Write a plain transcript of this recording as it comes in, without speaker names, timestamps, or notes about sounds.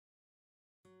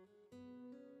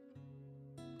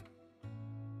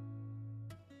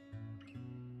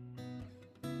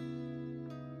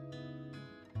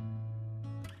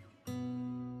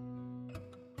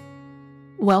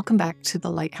Welcome back to the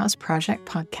Lighthouse Project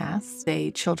podcast, a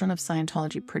Children of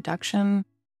Scientology production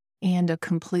and a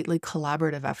completely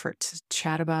collaborative effort to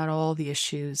chat about all the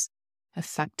issues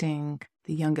affecting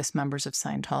the youngest members of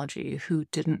Scientology who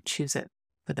didn't choose it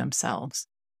for themselves.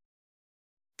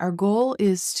 Our goal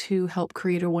is to help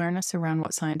create awareness around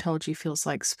what Scientology feels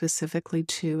like specifically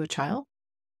to a child,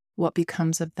 what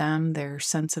becomes of them, their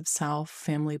sense of self,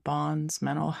 family bonds,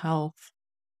 mental health,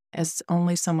 as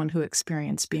only someone who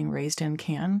experienced being raised in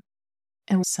can,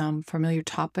 and some familiar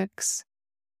topics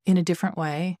in a different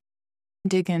way,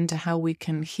 dig into how we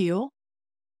can heal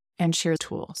and share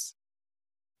tools.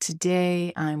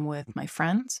 Today, I'm with my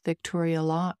friends, Victoria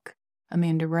Locke,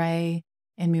 Amanda Ray,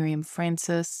 and Miriam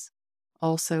Francis,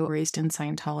 also raised in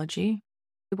Scientology.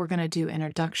 We're going to do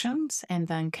introductions and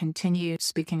then continue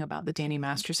speaking about the Danny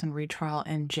Masterson retrial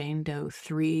and Jane Doe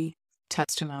 3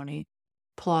 testimony,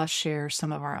 plus share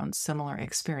some of our own similar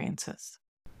experiences.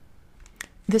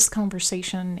 This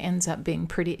conversation ends up being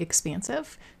pretty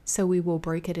expansive, so we will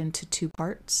break it into two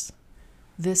parts.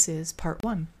 This is part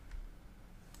one.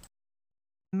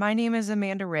 My name is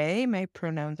Amanda Ray. My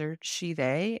pronouns are she,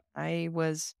 they. I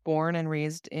was born and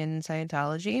raised in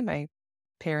Scientology. My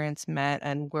parents met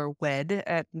and were wed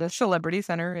at the Celebrity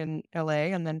Center in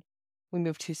LA, and then we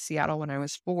moved to Seattle when I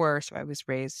was 4, so I was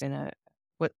raised in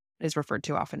what is referred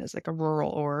to often as like a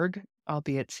rural org,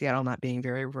 albeit Seattle not being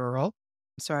very rural.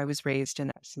 So I was raised in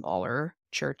a smaller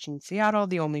church in Seattle,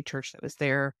 the only church that was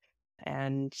there,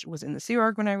 and was in the Sea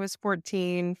Org when I was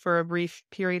 14 for a brief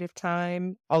period of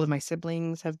time. All of my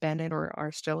siblings have been it or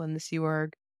are still in the Sea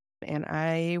Org. And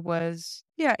I was,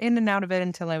 in and out of it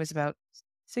until I was about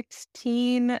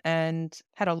 16 and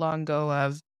had a long go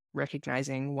of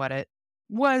recognizing what it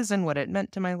was and what it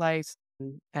meant to my life,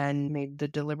 and made the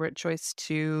deliberate choice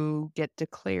to get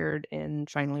declared and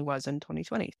finally was in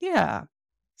 2020. Yeah,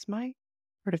 it's my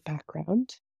sort of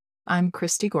background. I'm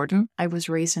Christy Gordon. I was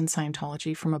raised in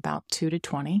Scientology from about 2 to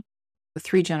 20. The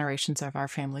 3 generations of our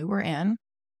family were in.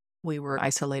 We were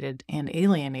isolated and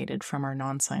alienated from our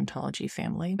non-Scientology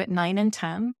family. At 9 and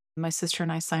 10, my sister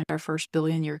and I signed our first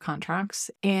billion-year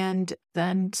contracts and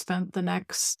then spent the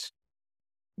next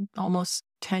almost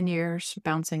 10 years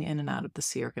bouncing in and out of the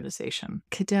Sea organization.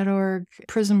 Cadet org,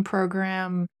 prison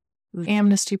program,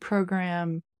 amnesty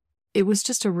program. It was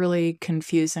just a really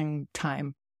confusing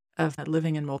time of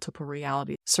living in multiple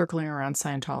realities, circling around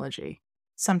Scientology.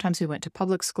 Sometimes we went to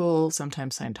public school,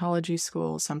 sometimes Scientology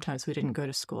school, sometimes we didn't go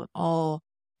to school at all.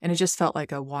 And it just felt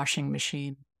like a washing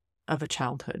machine of a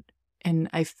childhood. And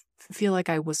I feel like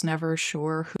I was never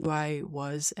sure who I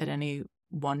was at any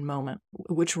one moment,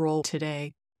 which role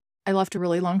today. I left a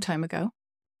really long time ago,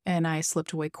 and I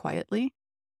slipped away quietly.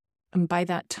 And by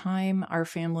that time, our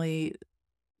family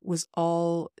was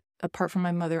all, apart from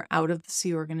my mother, out of the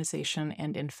Sea organization.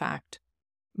 And in fact,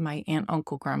 my aunt,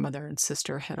 uncle, grandmother, and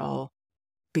sister had all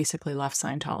basically left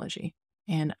Scientology.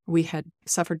 And we had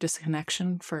suffered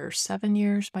disconnection for 7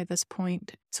 years by this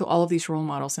point. So all of these role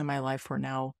models in my life were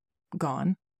now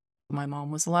gone. My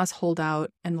mom was the last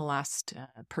holdout and the last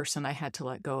person I had to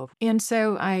let go of. And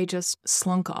so I just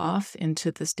slunk off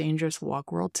into this dangerous walk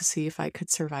world to see if I could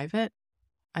survive it.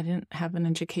 I didn't have an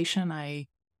education. I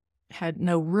had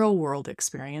no real world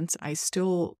experience. I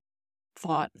still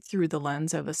thought through the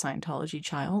lens of a Scientology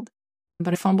child,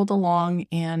 but I fumbled along,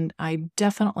 and I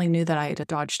definitely knew that I had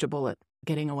dodged a bullet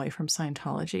getting away from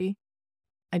Scientology.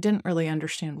 I didn't really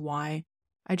understand why.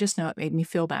 I just know it made me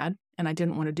feel bad, and I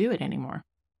didn't want to do it anymore.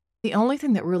 The only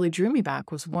thing that really drew me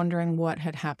back was wondering what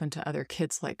had happened to other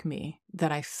kids like me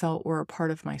that I felt were a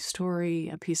part of my story,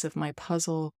 a piece of my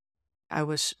puzzle. I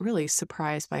was really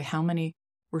surprised by how many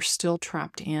were still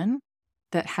trapped in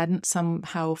that hadn't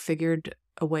somehow figured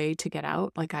a way to get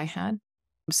out like I had.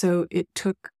 So it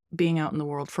took being out in the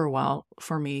world for a while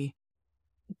for me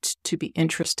to be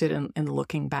interested in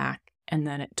looking back. And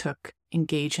then it took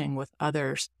engaging with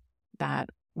others that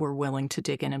were willing to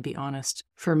dig in and be honest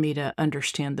for me to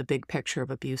understand the big picture of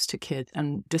abuse to kids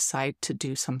and decide to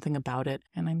do something about it.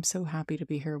 And I'm so happy to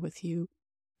be here with you,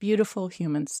 beautiful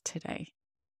humans, today.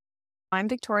 I'm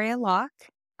Victoria Locke.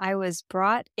 I was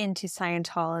brought into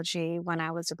Scientology when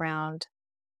I was around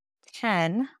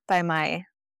 10 by my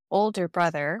older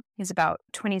brother. He's about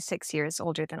 26 years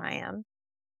older than I am.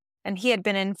 And he had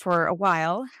been in for a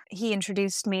while. He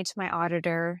introduced me to my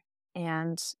auditor.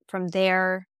 And from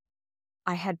there,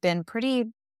 I had been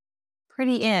pretty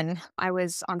in. I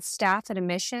was on staff at a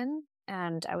mission,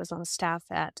 and I was on staff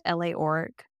at LA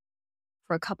Org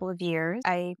for a couple of years.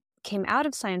 I came out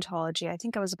of Scientology, I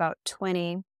think I was about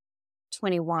 20,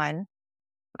 21.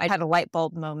 I had a light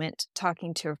bulb moment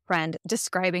talking to a friend,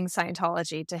 describing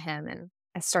Scientology to him. And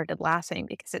I started laughing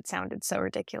because it sounded so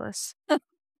ridiculous.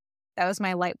 That was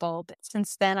my light bulb.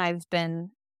 Since then, I've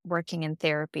been working in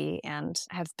therapy and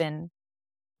have been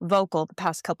vocal the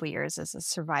past couple years as a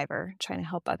survivor, trying to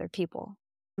help other people.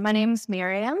 My name's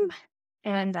Miriam,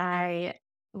 and I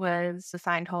was a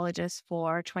Scientologist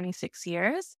for 26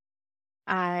 years.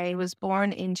 I was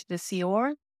born into the Sea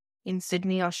Org in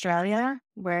Sydney, Australia,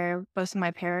 where both of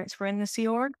my parents were in the Sea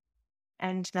Org,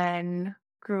 and then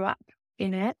grew up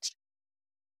in it.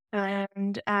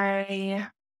 And I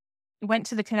went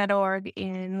to the Cadet Org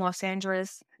in Los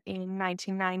Angeles in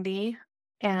 1990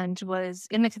 and was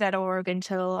in the Cadet Org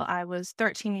until I was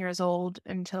 13 years old,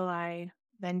 until I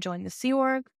then joined the Sea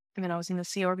Org. And then I was in the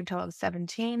Sea Org until I was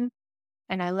 17.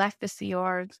 And I left the Sea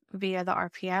Org via the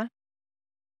RPF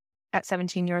at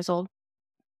 17 years old.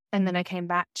 And then I came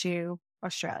back to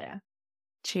Australia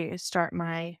to start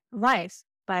my life.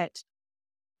 But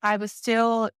I was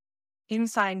still in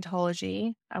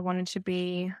Scientology. I wanted to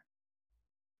be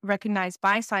recognized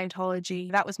by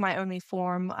Scientology. That was my only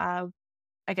form of,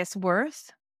 I guess,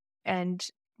 worth, and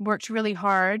worked really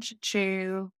hard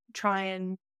to try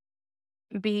and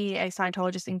be a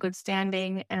Scientologist in good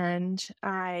standing. And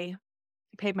I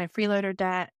paid my freeloader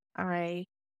debt. I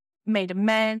made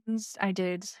amends. I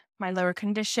did my lower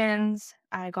conditions.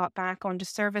 I got back onto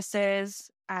services.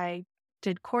 I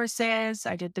did courses.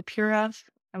 I did the Purif.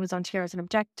 I was on tiers and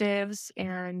objectives.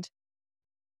 And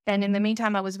in the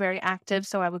meantime, I was very active.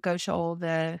 So I would go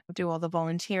to do all the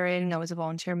volunteering. I was a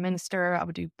volunteer minister. I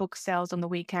would do book sales on the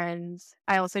weekends.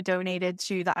 I also donated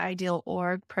to the Ideal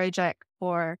Org project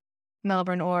for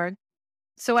Melbourne Org.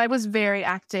 So I was very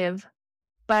active.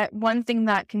 But one thing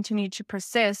that continued to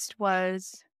persist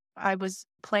was I was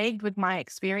plagued with my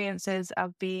experiences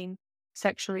of being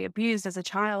sexually abused as a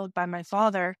child by my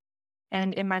father.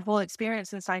 And in my whole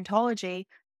experience in Scientology,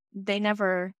 they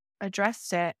never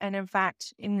addressed it. And in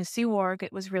fact, in the Sea Org,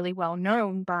 it was really well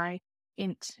known by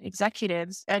INT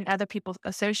executives and other people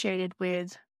associated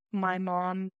with my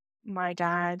mom, my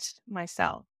dad,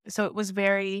 myself. So it was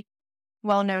very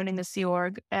well known in the Sea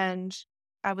Org. And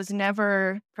I was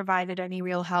never provided any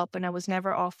real help, and I was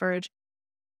never offered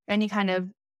any kind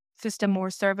of system or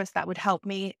service that would help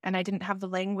me. And I didn't have the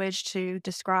language to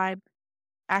describe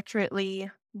accurately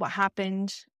what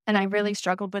happened. And I really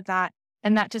struggled with that.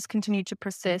 And that just continued to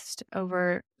persist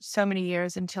over so many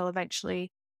years until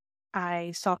eventually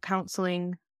I sought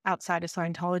counseling outside of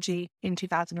Scientology in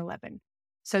 2011.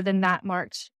 So then that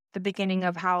marked the beginning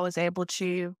of how I was able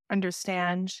to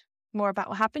understand more about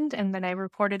what happened. And then I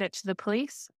reported it to the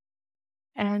police.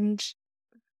 And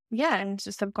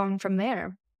just have gone from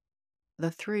there.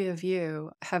 The three of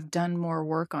you have done more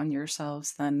work on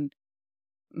yourselves than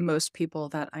most people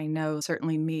that I know,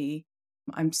 certainly me.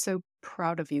 I'm so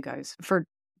proud of you guys for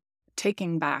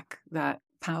taking back that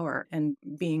power and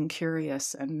being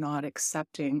curious and not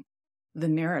accepting the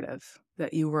narrative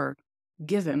that you were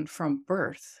given from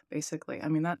birth, basically. I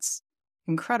mean, that's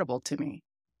incredible to me.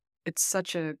 It's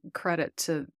such a credit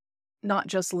to not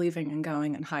just leaving and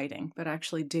going and hiding, but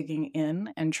actually digging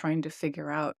in and trying to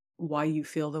figure out why you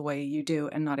feel the way you do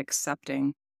and not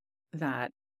accepting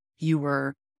that you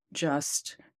were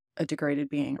just a degraded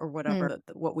being or whatever,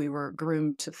 what we were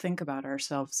groomed to think about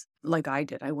ourselves. Like I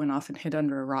did. I went off and hid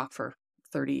under a rock for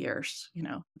 30 years,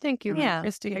 Thank you, Yeah.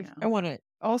 Christy. I want to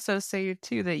also say,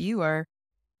 too, that you are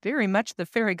very much the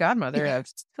fairy godmother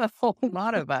of a whole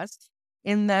lot of us,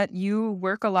 in that you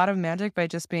work a lot of magic by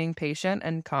just being patient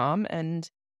and calm and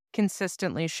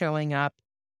consistently showing up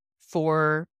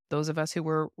for those of us who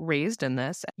were raised in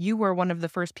this. You were one of the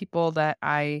first people that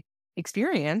I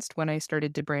experienced when I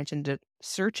started to branch into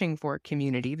searching for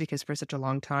community, because for such a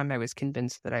long time I was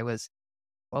convinced that I was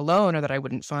alone or that I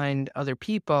wouldn't find other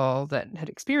people that had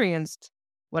experienced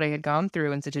what I had gone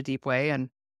through in such a deep way. And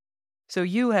so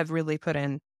you have really put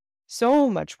in so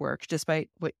much work, despite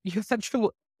what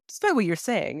you're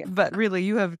saying, but really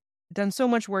you have done so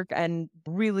much work and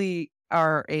really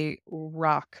are a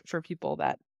rock for people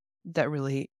that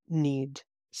really need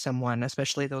someone,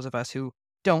 especially those of us who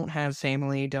don't have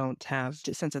family, don't have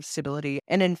a sense of stability.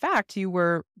 And in fact, you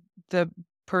were the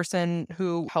person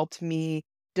who helped me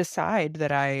decide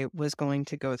that I was going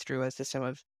to go through a system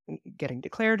of getting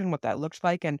declared and what that looked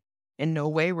like. And in no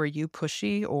way were you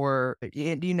pushy, or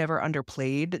you never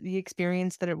underplayed the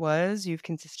experience that it was. You've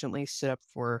consistently stood up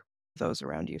for those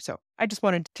around you. So I just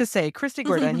wanted to say, Christy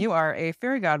Gordon, you are a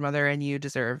fairy godmother and you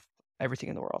deserve everything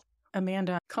in the world.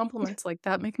 Amanda, compliments like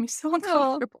that make me so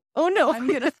uncomfortable. Oh no. I'm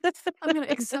gonna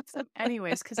accept them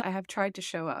anyways because I have tried to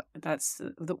show up. That's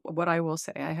what I will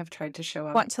say. I have tried to show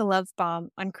I up. want to love bomb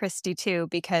on Christy too,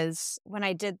 because when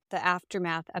I did the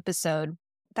Aftermath episode,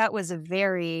 that was a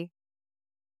very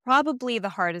probably the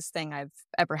hardest thing I've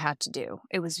ever had to do.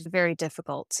 It was very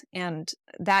difficult. And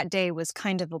that day was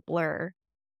kind of a blur.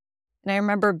 And I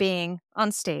remember being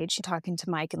on stage talking to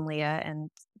Mike and Leah, and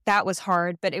that was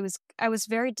hard, but I was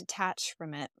very detached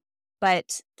from it.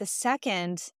 But the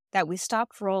second that we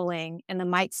stopped rolling and the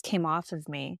mics came off of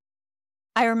me,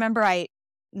 I remember I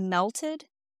melted,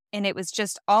 and it was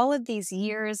just all of these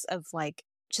years of like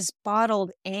just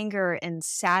bottled anger and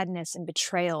sadness and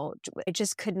betrayal. I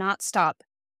just could not stop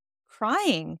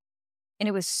crying. And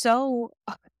it was so,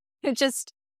 it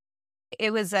just,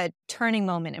 it was a turning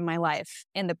moment in my life.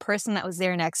 And the person that was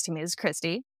there next to me is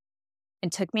Christy,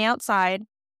 and took me outside,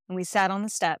 and we sat on the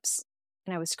steps,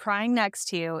 and I was crying next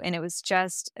to you. And it was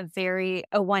just a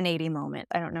 180 moment.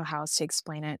 I don't know how else to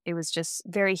explain it. It was just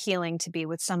very healing to be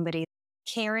with somebody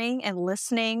caring and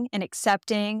listening and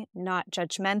accepting, not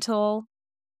judgmental.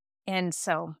 And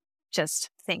so just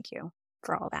thank you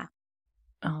for all that.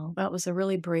 Oh, that was a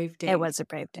really brave day. It was a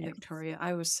brave day. Victoria.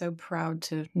 I was so proud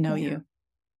to know Yeah. you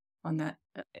on that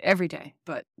every day,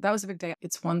 but that was a big day.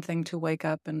 It's one thing to wake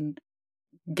up and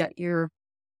get your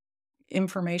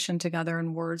information together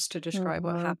in words to describe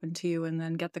what happened to you and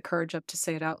then get the courage up to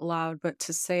say it out loud, but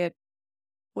to say it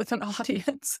with an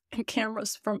audience and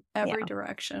cameras from every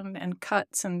direction and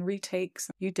cuts and retakes.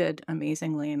 You did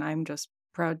amazingly, and I'm just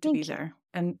proud to be there.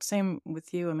 And same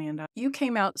with you, Amanda. You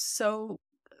came out so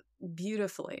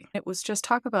beautifully. It was just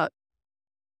talk about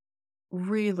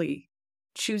really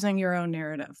choosing your own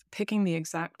narrative, picking the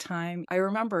exact time. I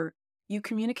remember you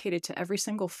communicated to every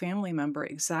single family member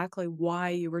exactly why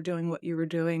you were doing what you were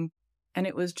doing. And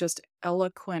it was just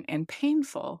eloquent and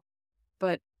painful,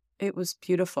 but it was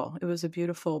beautiful. It was a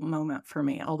beautiful moment for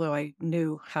me, although I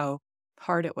knew how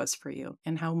hard it was for you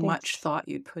and how much thought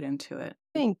you'd put into it.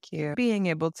 Thank you. Being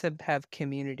able to have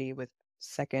community with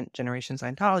second generation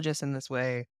Scientologists in this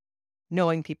way,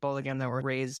 knowing people again that were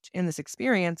raised in this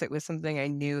experience, it was something I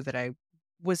knew that I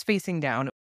was facing down.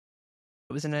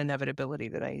 It was an inevitability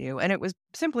that I knew. And it was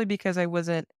simply because I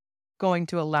wasn't going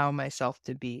to allow myself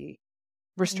to be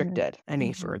restricted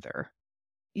any further.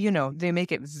 You know, they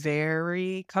make it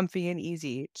very comfy and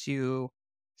easy to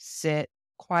sit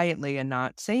quietly and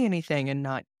not say anything and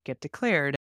not get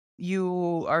declared.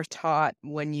 You are taught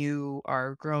when you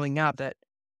are growing up that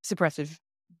suppressive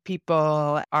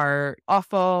people are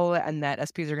awful and that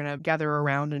SPs are going to gather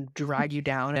around and drag you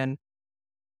down. And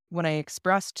when I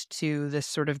expressed to this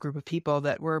sort of group of people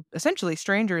that were essentially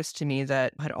strangers to me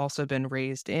that had also been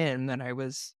raised in that I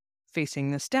was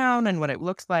facing this down and what it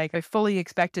looks like, I fully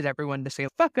expected everyone to say,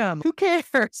 fuck them, who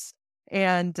cares?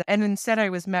 And instead I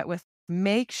was met with,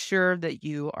 make sure that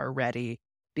you are ready,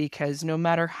 because no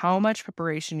matter how much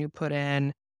preparation you put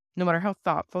in, no matter how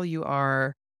thoughtful you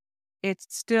are, it's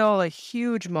still a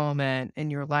huge moment in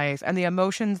your life. And the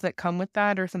emotions that come with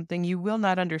that are something you will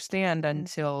not understand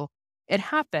until it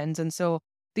happens. And so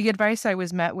the advice I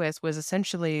was met with was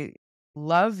essentially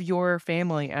love your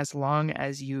family as long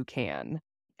as you can.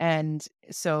 And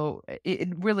so it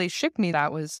really shook me.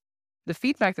 That was the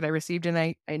feedback that I received.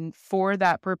 And for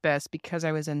that purpose, because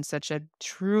I was in such a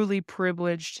truly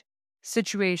privileged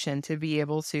situation to be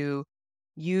able to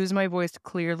use my voice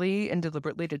clearly and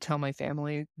deliberately to tell my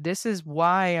family, this is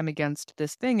why I'm against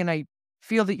this thing. And I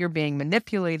feel that you're being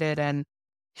manipulated. And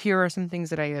here are some things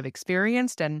that I have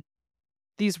experienced. And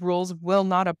these rules will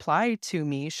not apply to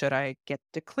me should I get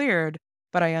declared.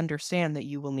 But I understand that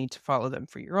you will need to follow them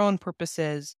for your own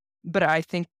purposes. But I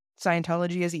think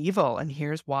Scientology is evil. And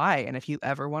here's why. And if you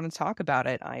ever want to talk about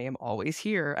it, I am always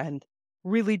here. And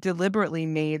really deliberately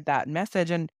made that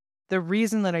message. And the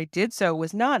reason that I did so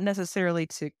was not necessarily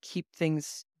to keep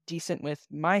things decent with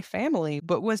my family,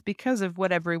 but was because of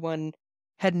what everyone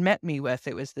had met me with.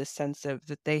 It was this sense of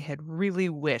that they had really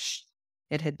wished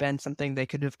it had been something they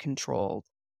could have controlled.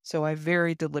 So I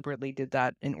very deliberately did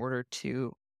that in order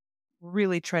to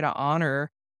really try to honor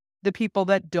the people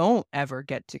that don't ever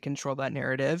get to control that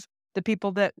narrative, the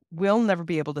people that will never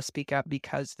be able to speak up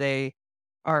because they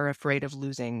are afraid of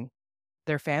losing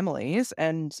their families,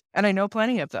 and I know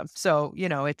plenty of them. So, you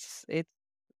know, it's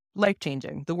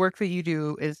life-changing. The work that you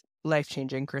do is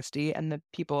life-changing, Christy, and the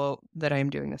people that I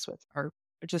am doing this with are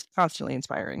just constantly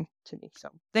inspiring to me. So,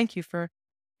 thank you for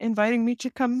inviting me to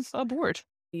come aboard.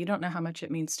 You don't know how much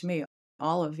it means to me,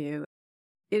 all of you.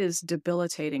 It is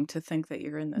debilitating to think that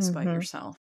you're in this by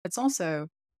yourself. It's also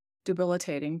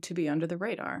debilitating to be under the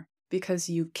radar, because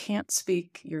you can't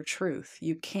speak your truth.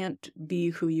 You can't be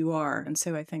who you are. And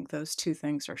so I think those two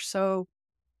things are so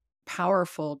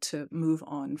powerful to move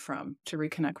on from, to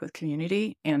reconnect with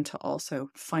community and to also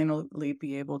finally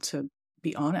be able to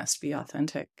be honest, be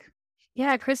authentic.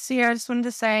 Yeah, Christy, I just wanted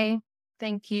to say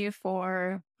Thank you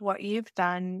for what you've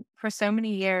done for so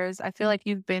many years. I feel like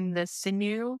you've been the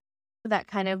sinew that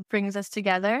kind of brings us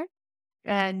together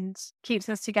and keeps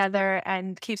us together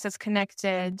and keeps us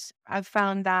connected. I've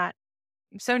found that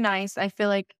so nice. I feel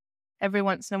like every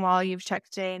once in a while you've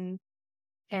checked in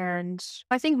and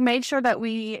I think made sure that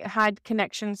we had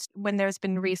connections when there's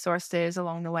been resources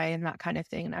along the way and that kind of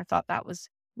thing. And I thought that was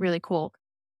really cool.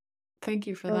 Thank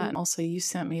you for that. And also, you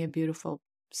sent me a beautiful,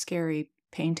 scary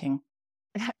painting.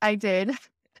 I did.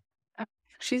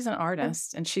 She's an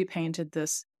artist, and she painted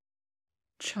this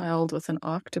child with an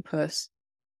octopus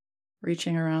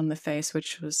reaching around the face,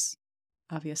 which was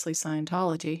obviously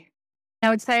Scientology. I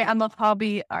would say I'm a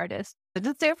hobby artist. I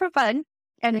just do it for fun.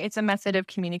 And it's a method of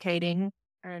communicating.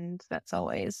 And that's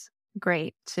always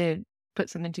great to put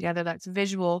something together that's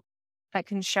visual, that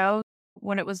can show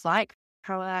what it was like,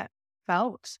 how that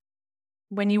felt.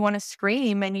 When you want to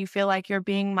scream and you feel like you're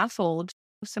being muffled,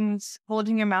 someone's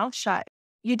holding your mouth shut,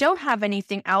 you don't have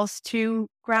anything else to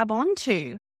grab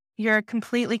onto. You're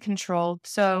completely controlled.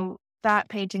 So that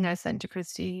painting I sent to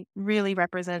Christy really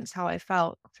represents how I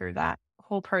felt through that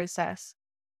whole process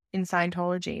in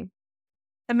Scientology.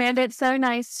 Amanda, it's so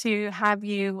nice to have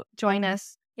you join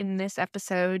us in this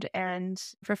episode and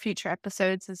for future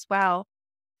episodes as well.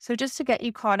 So just to get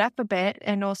you caught up a bit,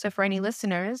 and also for any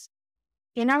listeners,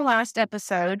 in our last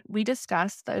episode, we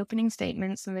discussed the opening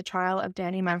statements in the trial of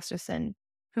Danny Masterson,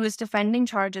 who is defending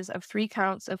charges of 3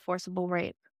 counts of forcible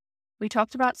rape. We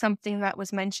talked about something that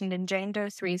was mentioned in Jane Doe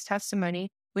 3's testimony,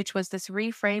 which was this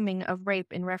reframing of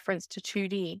rape in reference to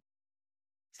 2D.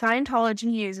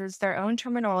 Scientology uses their own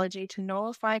terminology to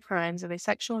nullify crimes of a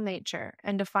sexual nature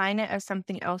and define it as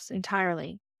something else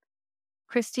entirely.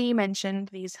 Christy mentioned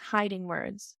these hiding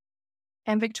words,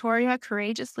 and Victoria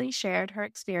courageously shared her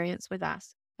experience with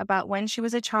us about when she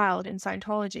was a child in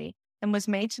Scientology and was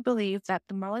made to believe that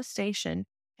the molestation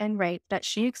and rape that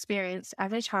she experienced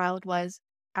as a child was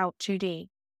out 2D.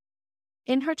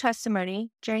 In her testimony,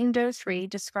 Jane Doe 3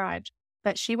 described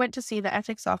that she went to see the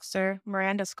ethics officer,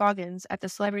 Miranda Scoggins, at the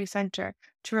Celebrity Center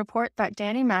to report that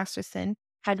Danny Masterson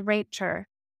had raped her.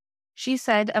 She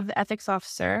said of the ethics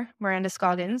officer, Miranda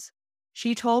Scoggins,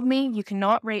 "She told me you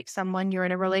cannot rape someone you're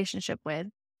in a relationship with."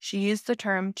 She used the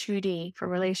term 2D for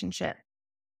relationship.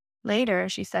 Later,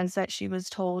 she says that she was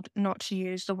told not to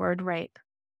use the word rape.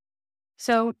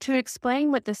 So, to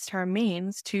explain what this term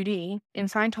means, 2D, in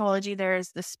Scientology there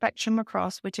is the spectrum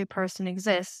across which a person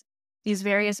exists. These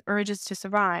various urges to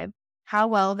survive, how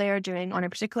well they are doing on a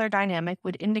particular dynamic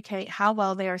would indicate how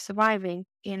well they are surviving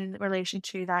in relation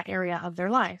to that area of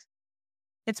their life.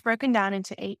 It's broken down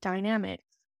into 8 dynamics.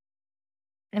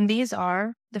 And these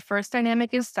are, the first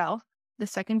dynamic is self, the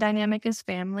second dynamic is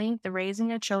family, the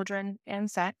raising of children, and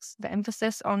sex. The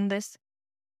emphasis on this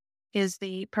is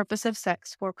the purpose of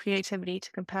sex for creativity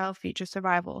to compel future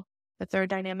survival. The third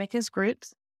dynamic is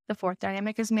groups. The fourth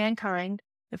dynamic is mankind.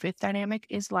 The fifth dynamic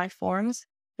is life forms.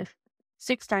 The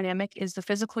sixth dynamic is the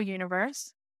physical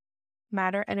universe,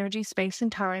 matter, energy, space,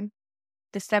 and time.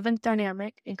 The seventh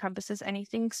dynamic encompasses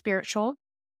anything spiritual.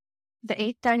 The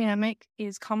eighth dynamic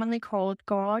is commonly called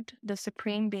God, the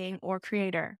supreme being or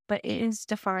creator, but it is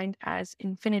defined as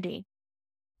infinity.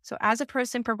 So as a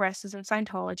person progresses in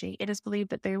Scientology, it is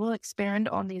believed that they will expand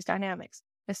on these dynamics.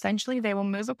 Essentially, they will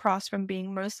move across from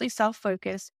being mostly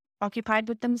self-focused, occupied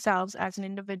with themselves as an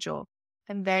individual,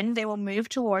 and then they will move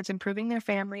towards improving their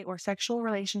family or sexual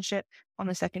relationship on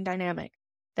the second dynamic.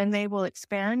 Then they will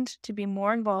expand to be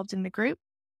more involved in the group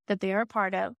that they are a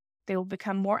part of. They will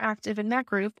become more active in that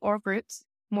group or groups,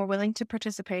 more willing to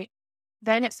participate.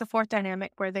 Then it's the fourth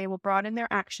dynamic where they will broaden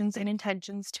their actions and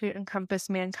intentions to encompass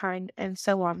mankind and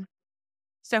so on.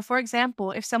 So for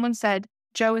example, if someone said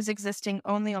Joe is existing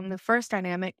only on the first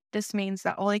dynamic, this means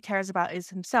that all he cares about is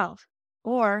himself.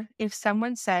 Or if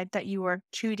someone said that you were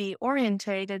 2D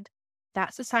orientated,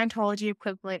 that's the Scientology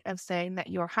equivalent of saying that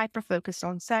you're hyper-focused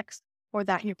on sex or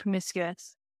that you're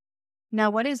promiscuous. Now,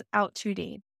 what is out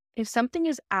 2D? If something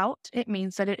is out, it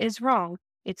means that it is wrong.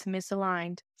 It's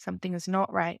misaligned. Something is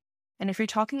not right. And if you're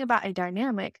talking about a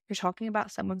dynamic, you're talking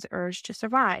about someone's urge to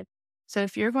survive. So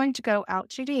if you're going to go out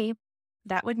 2D,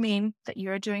 that would mean that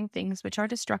you're doing things which are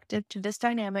destructive to this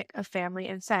dynamic of family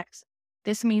and sex.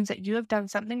 This means that you have done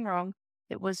something wrong.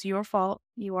 It was your fault.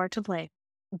 You are to blame.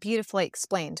 Beautifully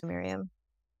explained, Miriam.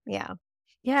 Yeah.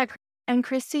 Yeah. And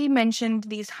Chrissy mentioned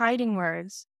these hiding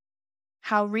words,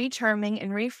 how reterming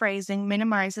and rephrasing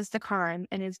minimizes the crime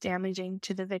and is damaging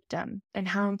to the victim, and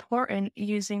how important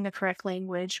using the correct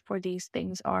language for these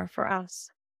things are for us.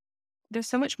 There's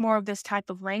so much more of this type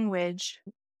of language,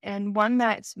 and one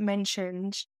that's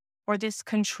mentioned, or this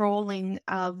controlling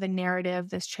of the narrative,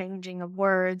 this changing of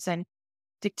words and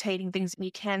dictating things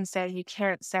you can say, you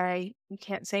can't say, you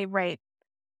can't say rape,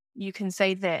 you can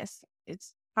say this.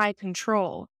 It's high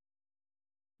control.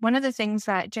 One of the things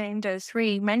that Jane Doe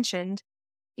 3 mentioned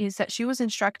is that she was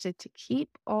instructed to keep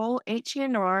all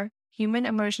HENR, human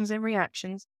emotions and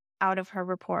reactions, out of her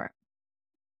report.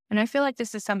 And I feel like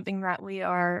this is something that we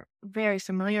are very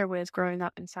familiar with growing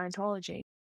up in Scientology.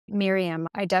 Miriam,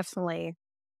 I definitely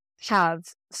have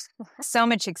so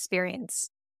much experience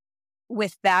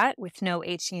with that, with no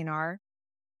HENR.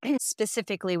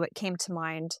 Specifically, what came to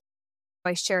mind,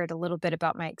 I shared a little bit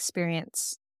about my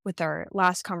experience with our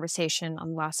last conversation on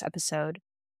the last episode.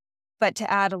 But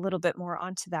to add a little bit more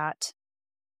onto that,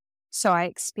 so I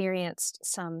experienced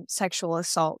some sexual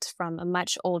assault from a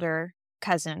much older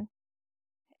cousin.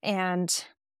 And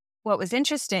what was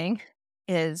interesting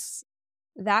is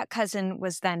that cousin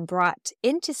was then brought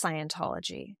into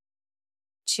Scientology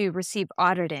to receive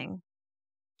auditing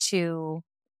to,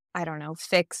 I don't know,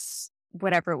 fix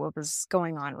whatever was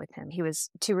going on with him. He was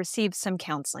to receive some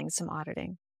counseling, some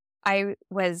auditing. I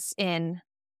was in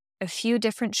a few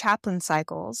different chaplain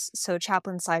cycles. So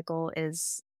chaplain cycle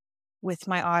is with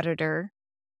my auditor,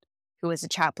 who was a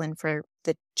chaplain for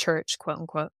the church, quote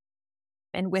unquote,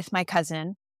 and with my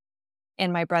cousin,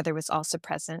 and my brother was also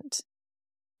present.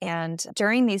 And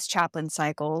during these chaplain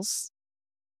cycles,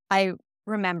 I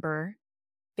remember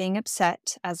being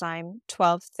upset as I'm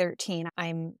 12, 13.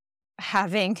 I'm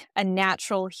having a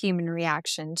natural human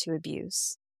reaction to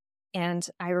abuse. And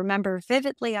I remember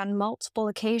vividly on multiple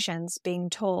occasions being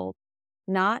told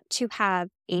not to have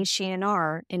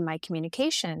HENR in my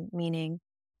communication, meaning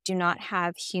do not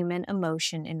have human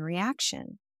emotion and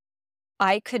reaction.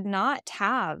 I could not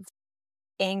have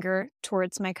anger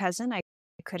towards my cousin. I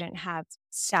couldn't have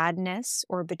sadness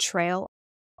or betrayal.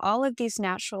 All of these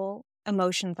natural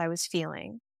emotions I was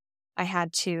feeling, I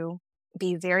had to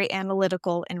be very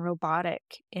analytical and robotic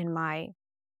in my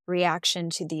reaction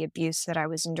to the abuse that I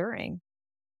was enduring.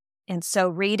 And so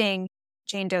reading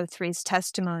Jane Doe 3's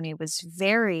testimony was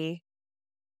it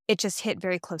just hit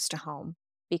very close to home,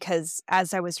 because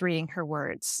as I was reading her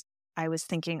words, I was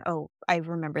thinking, oh, I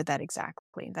remember that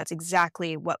exactly. That's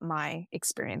exactly what my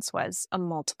experience was on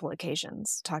multiple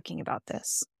occasions talking about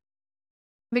this.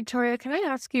 Victoria, can I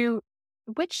ask you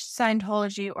which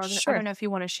Scientology organization, I Sure. don't know if you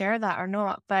want to share that or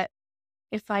not, but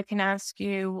if I can ask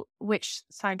you which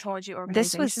Scientology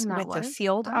This organization was that with a was?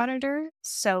 field auditor.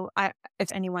 So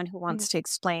if anyone who wants to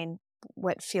explain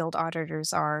what field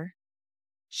auditors are.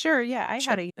 Sure, yeah. I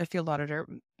Sure. had a field auditor.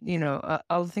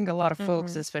 I think a lot of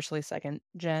folks, especially second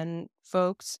gen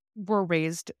folks, were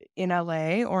raised in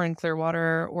LA or in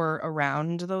Clearwater or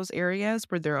around those areas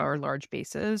where there are large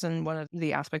bases. And one of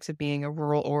the aspects of being a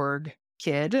rural org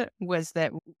kid was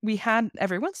that we had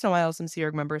every once in a while some Sea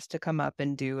Org members to come up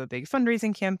and do a big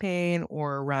fundraising campaign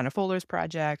or run a folders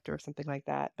project or something like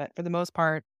that. But for the most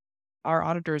part, our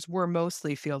auditors were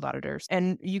mostly field auditors.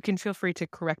 And you can feel free to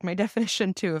correct my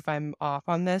definition too if I'm off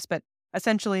on this, but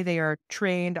essentially they are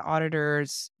trained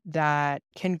auditors that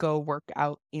can go work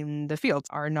out in the fields,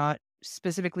 are not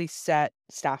specifically set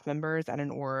staff members at an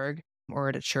org or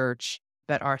at a church,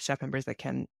 but are staff members that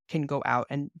can go out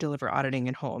and deliver auditing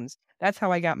in homes. That's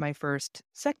how I got my first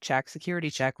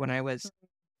security check when I was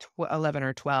 11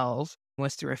 or 12,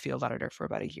 was through a field auditor for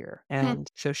about a year. And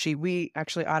so we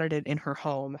actually audited in her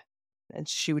home. And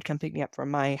she would come pick me up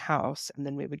from my house, and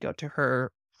then we would go to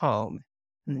her home,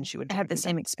 and then she would I had the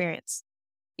same experience,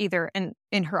 either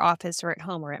in her office or at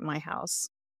home or at my house,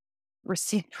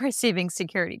 receiving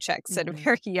security checks at a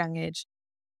very young age.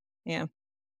 Yeah.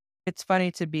 It's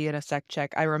funny to be in a sec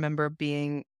check. I remember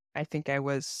I think I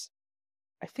was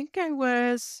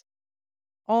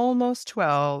almost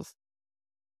 12,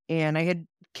 and I had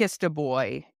kissed a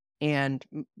boy, and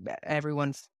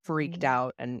everyone freaked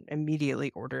out and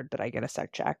immediately ordered that I get a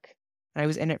sec check. And I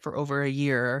was in it for over a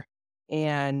year,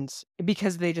 and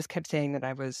because they just kept saying that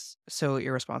I was so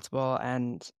irresponsible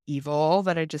and evil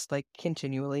that I just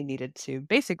continually needed to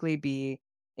basically be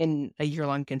in a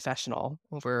year-long confessional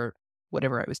over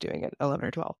whatever I was doing at 11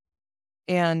 or 12.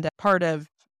 And part of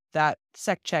that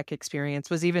sec check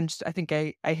experience was even just, I think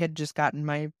I had just gotten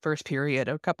my first period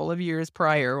a couple of years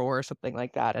prior or something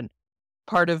like that. And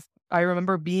I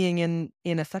remember being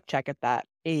in a sec check at that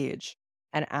age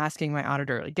and asking my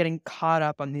auditor, getting caught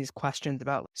up on these questions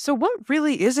about, so what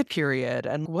really is a period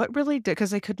and what really did,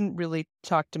 because I couldn't really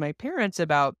talk to my parents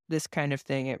about this kind of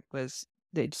thing. It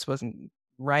just wasn't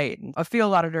right. And a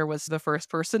field auditor was the first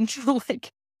person to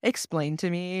explain to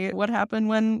me what happened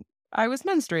when I was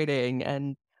menstruating,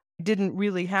 and didn't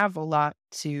really have a lot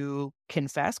to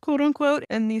confess, quote unquote,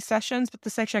 in these sessions. But the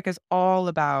sec check is all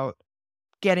about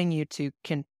getting you to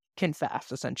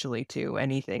confess essentially to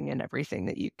anything and everything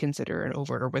that you consider an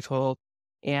overt or withhold.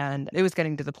 And it was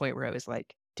getting to the point where I was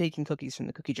like taking cookies from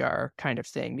the cookie jar kind of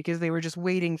thing, because they were just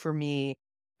waiting for me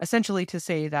essentially to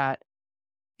say that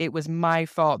it was my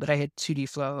fault that I had 2D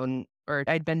flown, or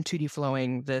I'd been 2D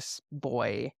flowing this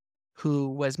boy who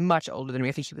was much older than me.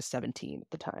 I think he was 17 at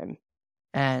the time.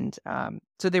 And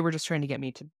so they were just trying to get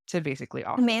me to basically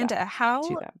offer Amanda, that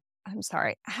to them. I'm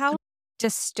sorry, how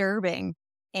disturbing,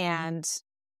 and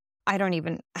I don't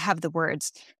even have the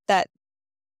words, that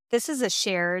this is a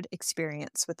shared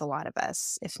experience with a lot of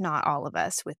us, if not all of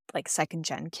us, with like second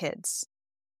gen kids,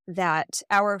 that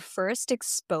our first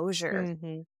exposure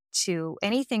Mm-hmm. to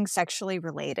anything sexually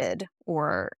related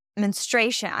or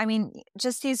menstruation, I mean,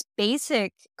 just these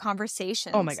basic Oh my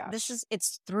conversations, gosh.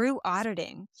 it's through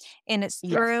auditing, and it's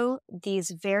Yes. through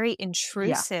these very Yeah.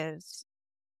 intrusive,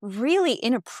 really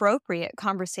inappropriate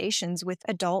conversations with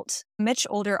adult, much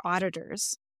older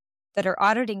auditors that are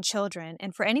auditing children.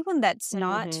 And for anyone that's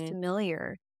not Mm-hmm.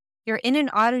 familiar, you're in an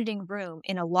auditing room,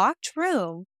 in a locked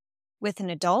room with an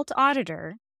adult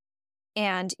auditor,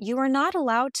 and you are not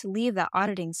allowed to leave that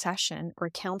auditing session or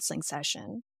counseling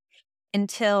session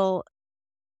until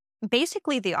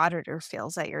basically the auditor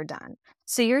feels that you're done.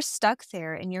 So you're stuck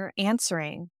there and you're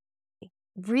answering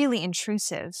really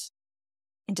intrusive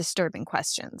and disturbing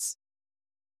questions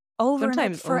over and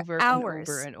Sometimes for over and over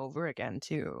hours. and over again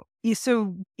too.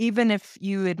 So even if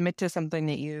you admit to something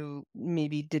that you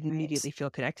maybe didn't Right. immediately feel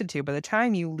connected to, by the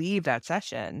time you leave that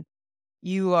session,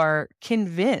 you are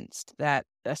convinced that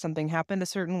something happened a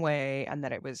certain way and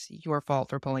that it was your fault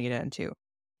for pulling it in too.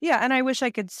 Yeah, and I wish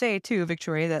I could say too,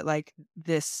 Victoria, that like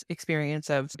this experience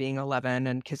of being 11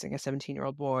 and kissing a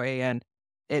 17-year-old boy and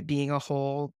it being a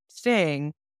whole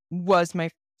thing was my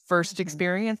first Mhm.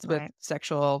 experience with Right.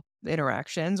 sexual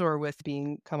interactions or with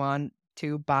being come on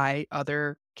to by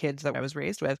other kids that I was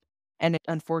raised with. And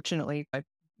unfortunately,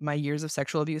 my years of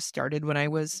sexual abuse started when I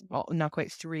was not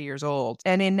quite 3 years old.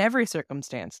 And in every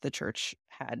circumstance, the church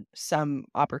had some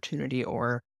opportunity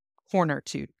or corner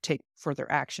to take further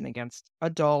action against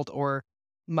adult or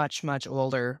much, much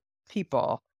older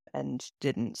people and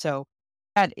didn't. So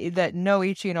that no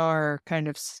HENR kind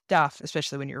of stuff,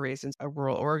 especially when you're raised in a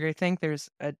rural org, I think there's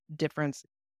a difference.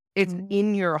 It's Mhm.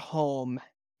 in your home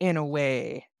in a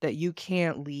way that you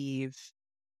can't leave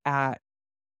at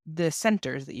the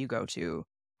centers that you go to.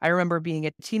 I remember being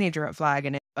a teenager at Flag,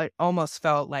 and it almost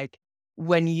felt like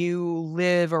when you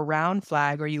live around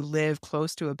Flag or you live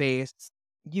close to a base,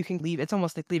 you can leave. It's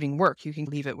almost like leaving work. You can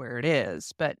leave it where it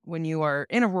is. But when you are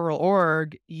in a rural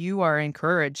org, you are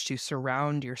encouraged to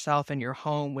surround yourself and your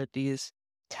home with these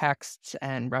texts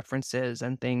and references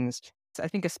and things. So I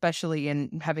think especially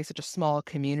in having such a small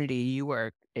community, you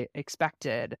are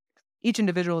expected, each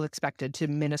individual is expected to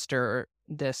minister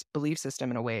this belief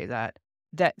system in a way that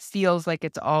feels like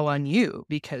it's all on you,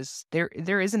 because there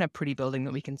isn't a pretty building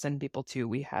that we can send people to.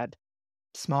 We had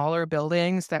smaller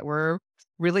buildings that were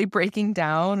really breaking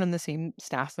down, and the same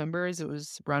staff members. It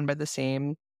was run by the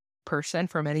same person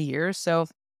for many years. So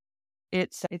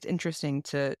it's interesting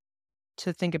to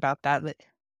think about that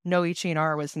no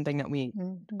HENR was something that we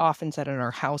Mhm. often said in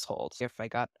our household. If I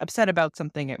got upset about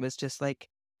something, it was just like,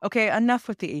 okay, enough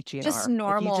with the Just HENR. Like, you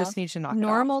normal, just need to knock it off.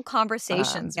 normal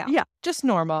conversations. Yeah. Yeah, just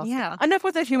normal. Yeah. Enough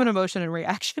with that human emotion and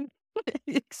reaction.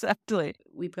 Exactly.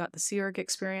 We've got the Sea Org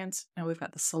experience, and we've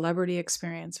got the celebrity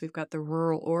experience, we've got the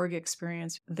rural org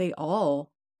experience. They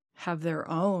all have their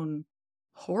own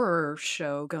horror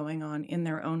show going on in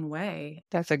their own way.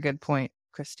 That's a good point,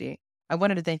 Christy. I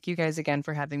wanted to thank you guys again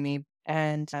for having me.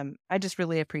 And I just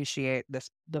really appreciate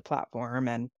the platform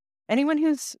and anyone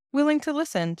who's willing to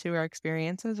listen to our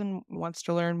experiences and wants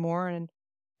to learn more and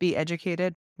be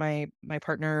educated. My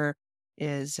partner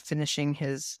is finishing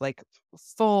his like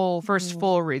first Mhm.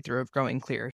 full read through of Growing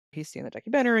Clear. He's seen the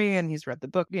documentary and he's read the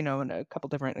book, on a couple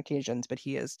different occasions, but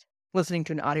he is listening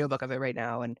to an audiobook of it right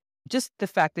now. And just the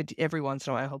fact that every once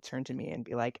in a while he'll turn to me and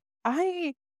be like,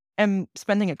 I am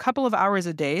spending a couple of hours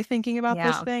a day thinking about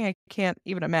this Yeah. thing. I can't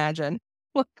even imagine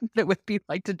what it would be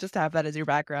like to just have that as your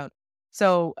background.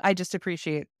 So I just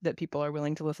appreciate that people are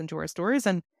willing to listen to our stories,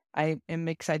 and I am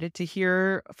excited to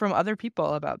hear from other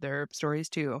people about their stories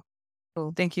too.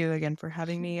 So thank you again for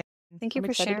having me. Thank you I'm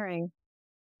for excited. sharing.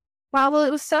 Wow, well,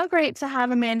 it was so great to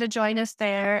have Amanda join us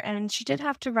there. And she did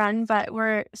have to run, but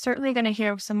we're certainly going to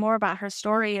hear some more about her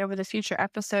story over the future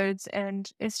episodes. And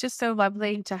it's just so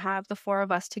lovely to have the four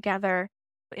of us together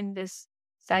in this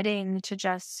setting to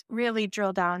just really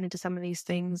drill down into some of these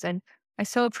things. And I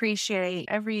so appreciate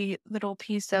every little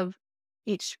piece of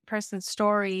each person's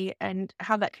story and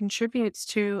how that contributes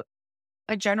to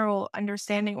a general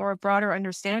understanding or a broader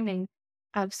understanding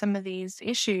of some of these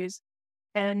issues.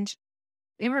 And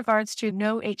in regards to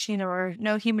no HN or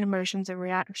no human emotions and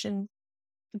reactions,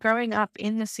 growing up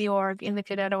in the Sea Org, in the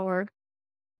cadet org,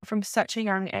 from such a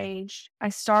young age, I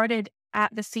started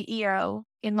at the CEO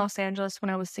in Los Angeles when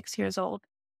I was 6 years old.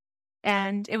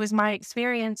 And it was my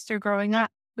experience through growing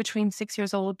up between 6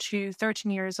 years old to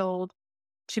 13 years old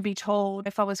to be told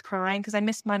if I was crying, because I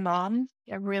missed my mom.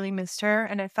 I really missed her.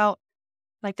 And I felt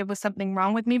like there was something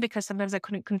wrong with me because sometimes I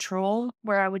couldn't control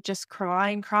where I would just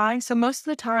cry and cry. So most of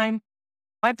the time,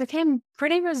 I became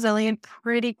pretty resilient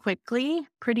pretty quickly,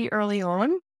 pretty early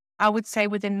on. I would say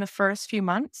within the first few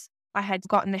months, I had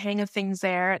gotten the hang of things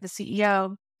there at the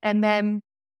CEO. And then,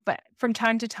 but from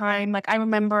time to time, like I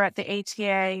remember at the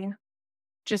ATA,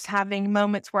 just having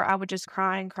moments where I would just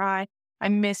cry and cry. I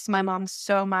miss my mom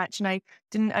so much and I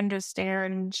didn't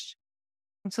understand.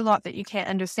 It's a lot that you can't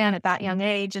understand at that young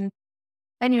age. And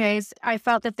anyways, I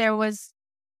felt that there was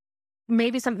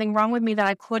maybe something wrong with me that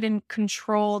I couldn't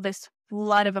control this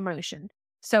flood of emotion.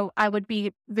 So I would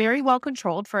be very well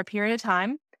controlled for a period of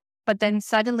time, but then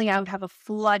suddenly I would have a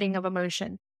flooding of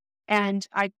emotion. And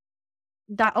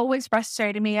that always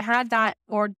frustrated me. I had that,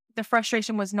 or the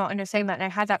frustration was not understanding that. And I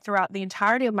had that throughout the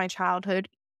entirety of my childhood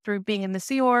through being in the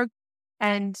Sea Org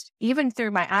and even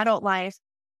through my adult life.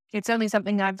 It's only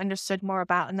something I've understood more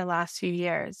about in the last few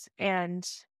years. And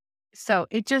so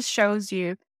it just shows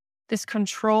you this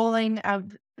controlling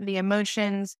of the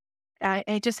emotions.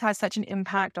 It just has such an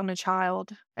impact on a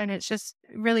child. And it's just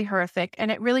really horrific.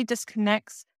 And it really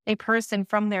disconnects a person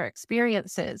from their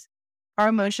experiences. Our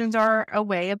emotions are a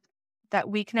way that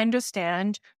we can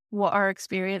understand what our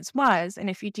experience was. And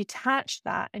if you detach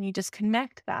that and you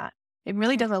disconnect that, it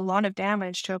really does a lot of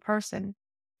damage to a person.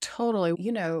 Totally.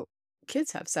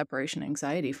 Kids have separation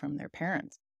anxiety from their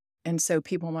parents. And so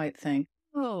people might think,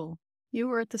 oh, you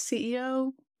were at the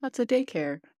CEO? That's a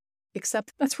daycare.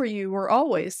 Except that's where you were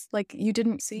always. Like, you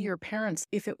didn't see your parents.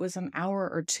 If it was an hour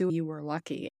or two, you were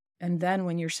lucky. And then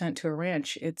when you're sent to a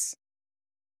ranch, it's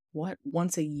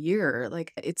once a year?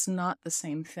 Like, it's not the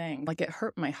same thing. Like, it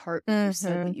hurt my heart when you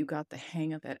said that you got the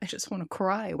hang of it. I just want to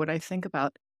cry when I think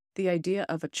about the idea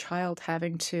of a child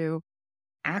having to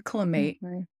acclimate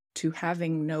to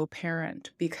having no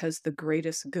parent because the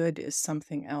greatest good is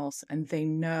something else. And they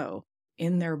know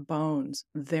in their bones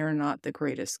they're not the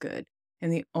greatest good.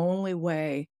 And the only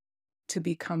way to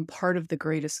become part of the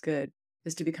greatest good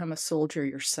is to become a soldier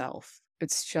yourself.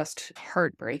 It's just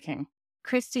heartbreaking.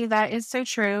 Christy, that is so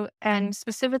true. And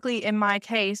specifically in my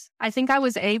case, I think I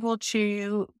was able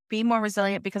to be more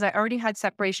resilient because I already had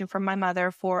separation from my mother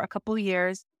for a couple of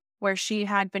years, where she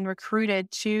had been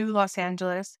recruited to Los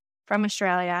Angeles from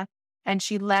Australia, and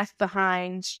she left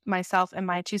behind myself and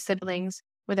my two siblings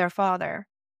with our father.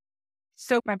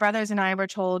 So my brothers and I were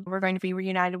told we're going to be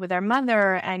reunited with our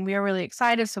mother, and we were really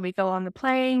excited. So we go on the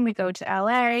plane, we go to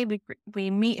LA, we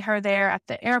meet her there at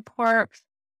the airport,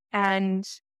 and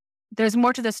there's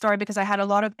more to this story because I had a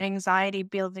lot of anxiety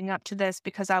building up to this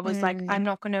because I was like, I'm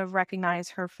not going to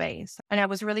recognize her face. And I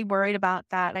was really worried about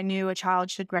that. I knew a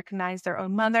child should recognize their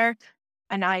own mother,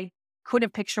 and I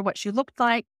couldn't picture what she looked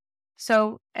like.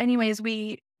 So anyways,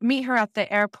 we meet her at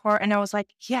the airport, and I was like,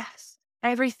 yes,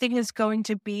 everything is going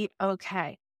to be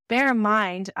okay. Bear in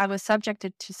mind, I was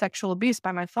subjected to sexual abuse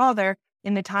by my father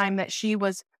in the time that she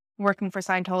was working for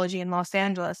Scientology in Los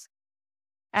Angeles.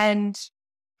 And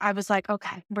I was like,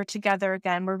 okay, we're together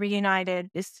again. We're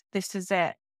reunited. This is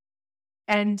it.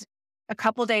 And a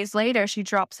couple days later, she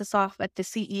drops us off at the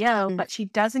CEO, but she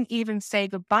doesn't even say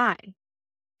goodbye.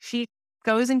 She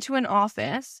goes into an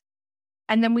office,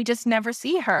 and then we just never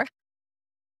see her.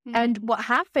 And what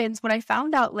happens when I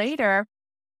found out later,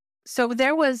 so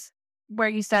there was where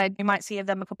you said you might see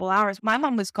them a couple hours. My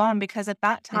mom was gone because at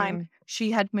that time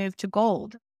she had moved to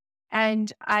Gold.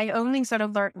 And I only sort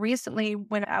of learned recently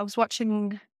when I was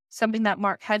watching something that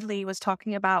Mark Headley was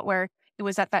talking about, where it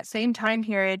was at that same time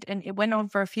period and it went on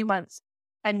for a few months.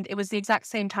 And it was the exact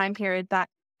same time period that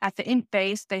at the INT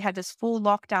base, they had this full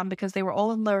lockdown because they were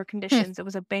all in lower conditions. It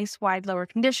was a base-wide lower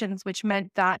conditions, which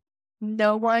meant that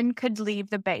no one could leave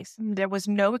the base. There was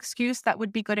no excuse that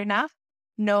would be good enough.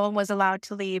 No one was allowed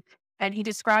to leave. And he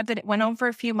described that it went on for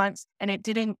a few months and it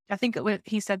didn't, I think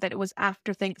he said that it was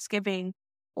after Thanksgiving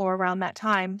or around that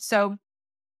time. So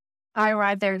I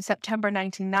arrived there in September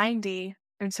 1990.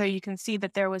 And so you can see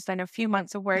that there was then a few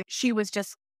months of where she was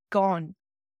just gone.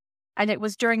 And it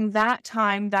was during that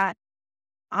time that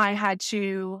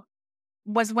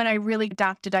was when I really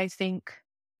adapted, I think,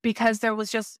 because there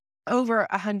was just over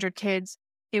 100 kids.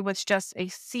 It was just a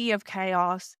sea of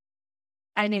chaos.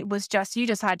 And it was you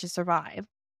just had to survive.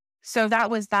 So that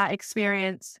was that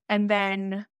experience. And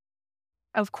then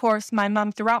of course, my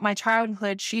mom throughout my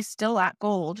childhood, she's still at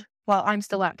Gold while I'm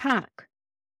still at PAC.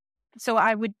 So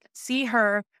I would see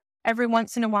her every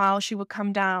once in a while. She would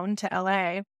come down to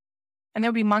LA, and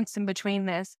there would be months in between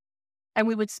this. And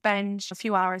we would spend a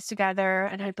few hours together,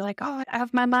 and I'd be like, oh, I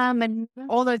have my mom, and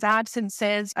all those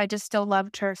absences. I just still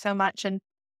loved her so much.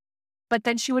 But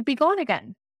then she would be gone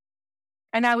again.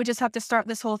 And I would just have to start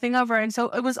this whole thing over. And so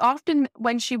it was often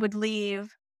when she would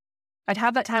leave, I'd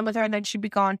have that time with her and then she'd be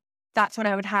gone. That's when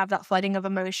I would have that flooding of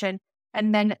emotion.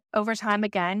 And then over time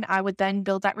again, I would then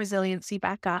build that resiliency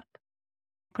back up,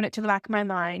 put it to the back of my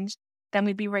mind. Then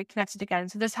we'd be reconnected again.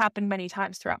 So this happened many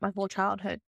times throughout my whole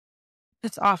childhood.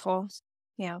 It's awful.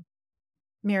 Yeah.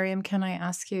 Miriam, can I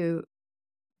ask you,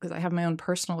 because I have my own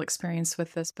personal experience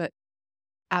with this, but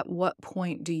at what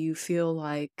point do you feel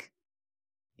like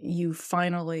you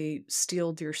finally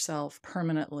steeled yourself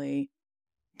permanently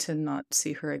to not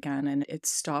see her again and it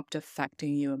stopped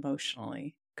affecting you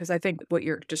emotionally? Because I think what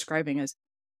you're describing is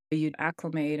you'd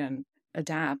acclimate and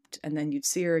adapt, and then you'd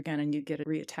see her again and you'd get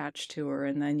reattached to her,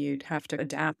 and then you'd have to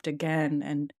adapt again.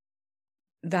 And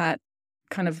that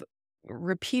kind of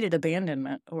repeated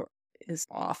abandonment is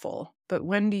awful. But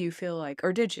when do you feel like,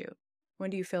 or did you,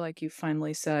 when do you feel like you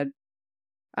finally said,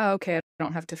 oh, okay, I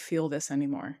don't have to feel this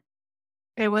anymore?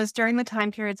 It was during the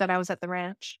time periods that I was at the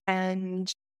ranch,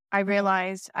 and I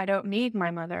realized I don't need my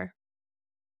mother.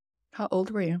 How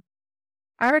old were you?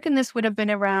 I reckon this would have been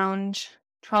around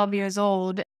 12 years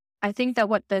old. I think that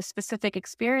what the specific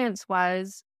experience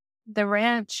was, the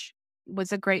ranch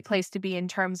was a great place to be in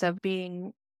terms of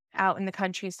being out in the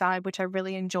countryside, which I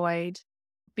really enjoyed,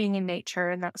 being in nature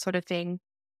and that sort of thing.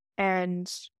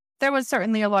 And there was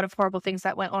certainly a lot of horrible things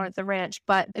that went on at the ranch,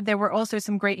 but there were also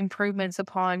some great improvements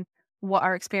upon what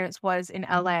our experience was in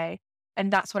LA.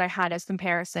 And that's what I had as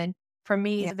comparison. For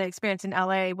me, the experience in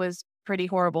LA was pretty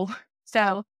horrible.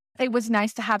 So it was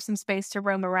nice to have some space to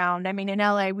roam around. I mean, in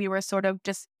LA, we were sort of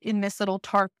just in this little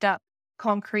tarped up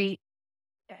concrete,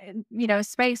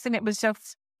 space. And it was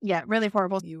just, really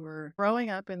horrible. You were growing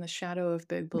up in the shadow of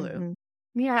Big Blue.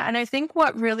 Mm-hmm. Yeah. And I think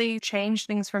what really changed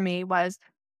things for me was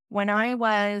when I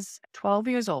was 12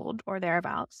 years old or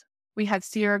thereabouts, we had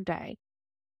Sea Org Day.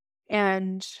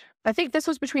 And I think this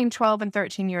was between 12 and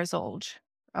 13 years old,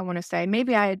 I want to say.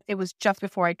 Maybe it was just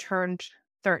before I turned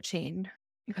 13,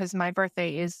 because my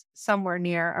birthday is somewhere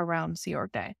near around Sea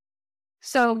Org Day.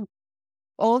 So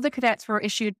all the cadets were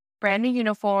issued brand new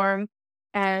uniform,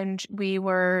 and we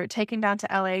were taken down to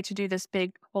LA to do this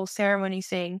big whole ceremony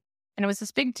thing. And it was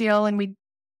this big deal. And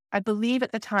I believe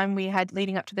at the time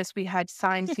leading up to this, we had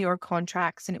signed Sea Org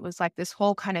contracts, and it was like this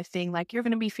whole kind of thing, like, you're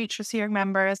going to be future Sea Org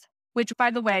members, which,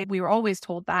 by the way, we were always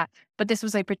told that, but this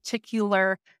was a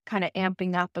particular kind of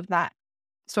amping up of that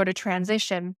sort of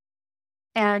transition.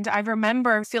 And I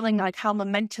remember feeling like how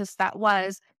momentous that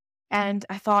was. And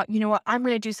I thought, you know what, I'm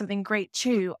going to do something great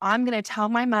too. I'm going to tell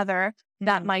my mother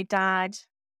that my dad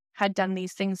had done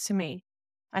these things to me.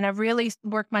 And I really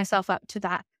worked myself up to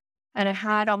that. And I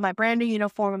had on my brand new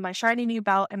uniform and my shiny new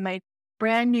belt and my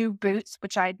brand new boots,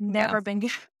 which I'd never been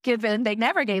given. They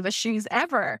never gave us shoes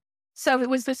ever. So it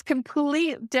was this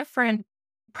complete different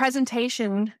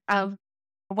presentation of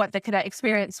what the cadet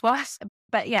experience was.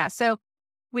 But yeah,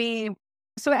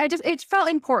 it felt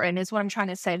important is what I'm trying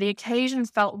to say. The occasions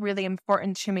felt really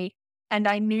important to me. And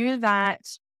I knew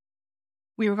that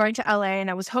we were going to LA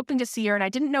and I was hoping to see her. And I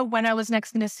didn't know when I was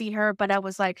next going to see her, but I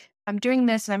was like, I'm doing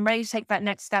this and I'm ready to take that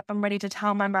next step. I'm ready to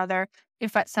tell my mother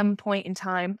if at some point in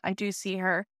time I do see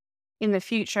her in the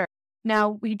future.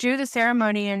 Now, we do the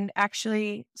ceremony, and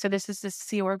actually, so this is the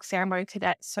Sea Org ceremony,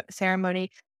 cadet ceremony.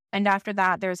 And after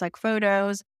that, there's like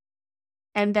photos.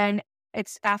 And then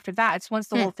it's once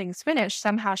the whole thing's finished,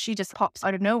 somehow she just pops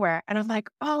out of nowhere. And I'm like,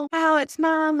 oh, wow, it's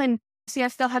Mom. And see, I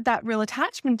still had that real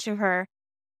attachment to her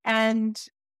and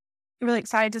really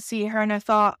excited to see her. And I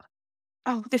thought,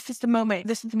 oh, this is the moment.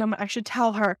 This is the moment I should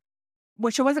tell her,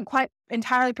 which I wasn't quite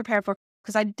entirely prepared for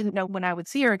because I didn't know when I would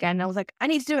see her again. And I was like, I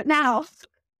need to do it now.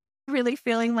 Really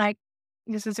feeling like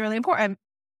this is really important.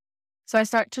 So I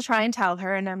start to try and tell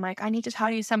her, and I'm like, I need to tell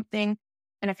you something.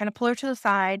 And I kind of pull her to the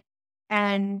side,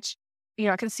 and,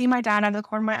 I can see my dad out of the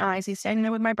corner of my eyes. He's standing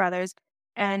there with my brothers,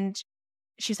 and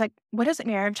she's like, what is it,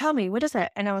 Miriam? Tell me, what is it?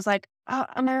 And I was like, oh,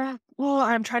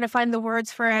 I'm trying to find the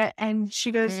words for it. And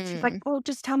she's like, well,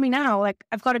 just tell me now. Like,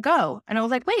 I've got to go. And I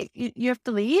was like, wait, you have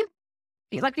to leave?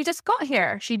 Like, you just got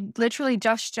here. She literally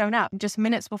just shown up just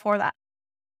minutes before that.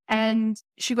 And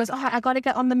she goes, oh, I got to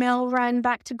get on the mail run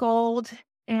back to Gold.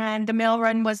 And the mail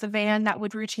run was the van that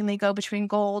would routinely go between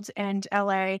Gold and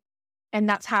LA. And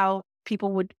that's how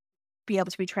people would be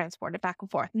able to be transported back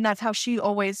and forth. And that's how she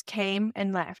always came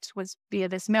and left, was via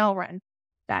this mail run.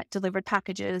 that delivered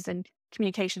packages and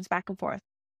communications back and forth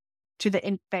to the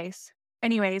interface.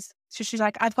 Anyways, so she's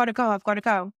like, I've got to go. I've got to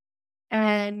go.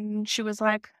 And she was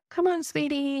like, come on,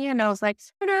 sweetie. And I was like,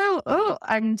 oh, no. Oh,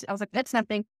 and I was like, that's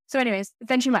nothing. So anyways,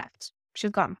 then she left. She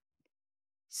was gone.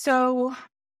 So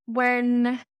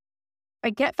when I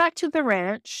get back to the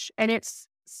ranch, and it's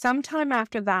sometime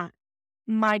after that,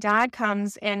 my dad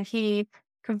comes and he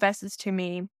confesses to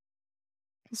me.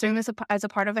 He's doing this as a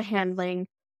part of a handling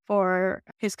for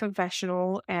his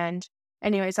confessional. And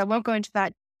anyways, I won't go into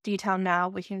that detail now.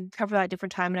 We can cover that a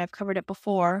different time, and I've covered it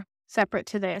before, separate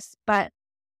to this. But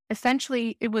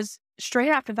essentially, it was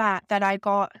straight after that that I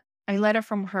got a letter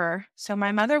from her. So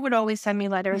my mother would always send me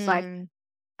letters like,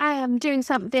 I am doing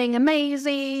something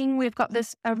amazing. We've got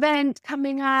this event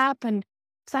coming up, and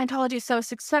Scientology is so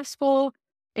successful.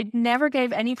 It never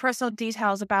gave any personal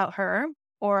details about her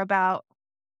or about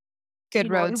Good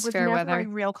roads, it was fair never weather. a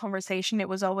real conversation. It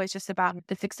was always just about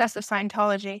the success of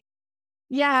Scientology.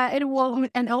 Yeah, it will,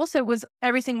 and also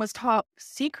everything was top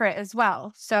secret as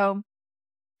well. So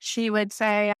she would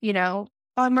say, oh,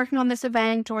 I'm working on this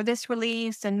event or this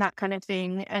release and that kind of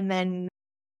thing. And then,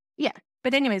 yeah.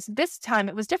 But anyways, this time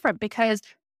it was different because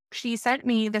she sent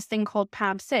me this thing called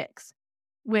PAB6,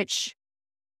 which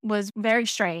was very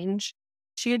strange.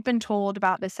 She had been told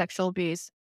about this sexual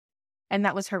abuse, and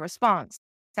that was her response.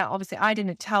 Now, obviously, I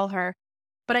didn't tell her,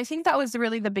 but I think that was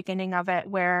really the beginning of it,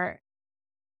 where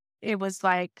it was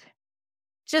like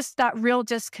just that real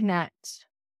disconnect,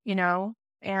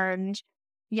 and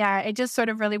yeah, it just sort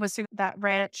of really was through that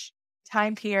ranch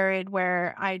time period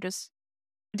where I just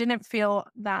didn't feel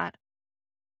that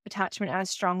attachment as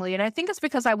strongly. And I think it's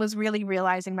because I was really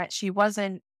realizing that she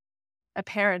wasn't a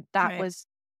parent that Right. was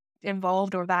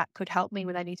involved or that could help me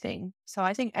with anything. So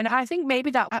I think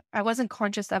maybe that I wasn't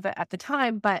conscious of it at the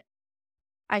time, but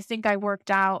I think I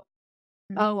worked out,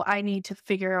 I need to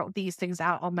figure out these things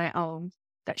out on my own,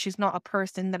 that she's not a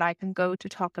person that I can go to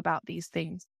talk about these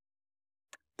things.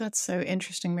 That's so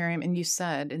interesting, Miriam. And you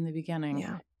said in the beginning,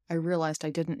 Yeah. I realized I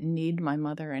didn't need my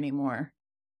mother anymore.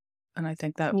 And I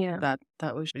think that Yeah.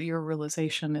 that was your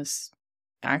realization, is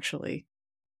actually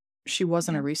she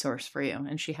wasn't a resource for you,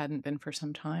 and she hadn't been for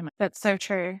some time. That's so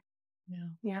true. Yeah.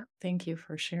 Yeah. Thank you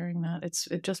for sharing that.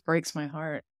 It just breaks my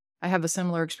heart. I have a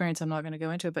similar experience. I'm not going to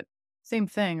go into it, but same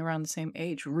thing, around the same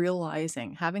age,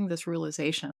 having this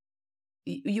realization.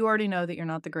 You already know that you're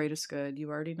not the greatest good. You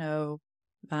already know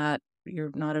that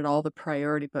you're not at all the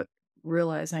priority, but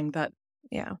realizing that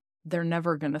Yeah. they're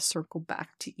never going to circle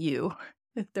back to you.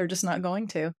 They're just not going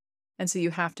to. And so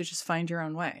you have to just find your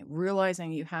own way.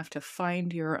 Realizing you have to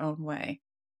find your own way.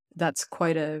 That's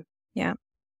quite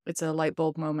it's a light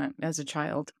bulb moment as a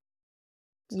child.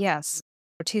 Yes.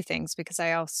 Two things, because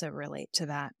I also relate to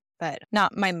that. But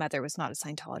not my mother was not a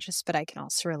Scientologist, but I can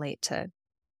also relate to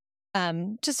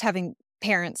just having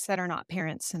parents that are not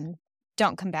parents and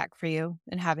don't come back for you,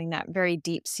 and having that very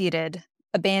deep-seated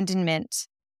abandonment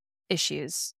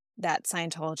issues that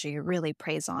Scientology really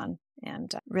preys on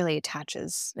and really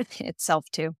attaches itself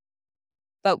to.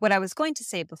 But what I was going to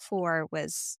say before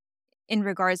was in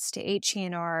regards to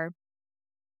HENR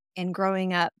and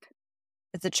growing up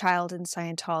as a child in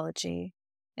Scientology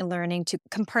and learning to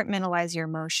compartmentalize your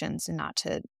emotions and not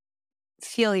to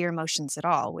feel your emotions at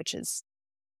all, which is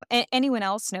anyone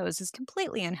else knows is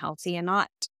completely unhealthy and not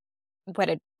what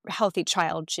a healthy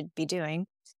child should be doing.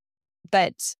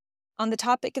 But on the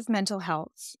topic of mental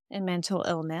health and mental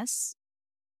illness,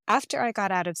 after I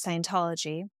got out of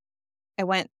Scientology, I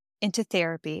went into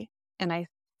therapy, and I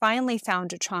finally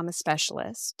found a trauma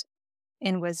specialist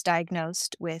and was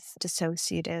diagnosed with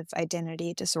dissociative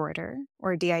identity disorder,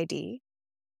 or DID.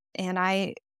 And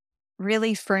I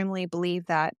really firmly believe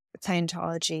that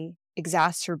Scientology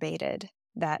exacerbated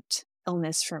that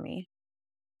illness for me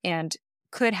and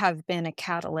could have been a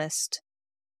catalyst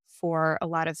for a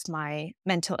lot of my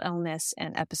mental illness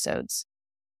and episodes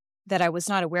that I was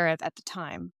not aware of at the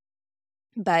time.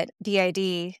 But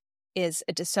DID is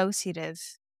a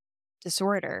dissociative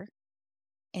disorder.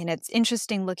 And it's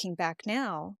interesting looking back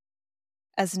now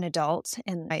as an adult,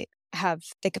 and I have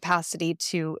the capacity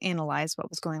to analyze what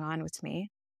was going on with me.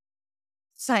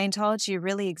 Scientology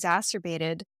really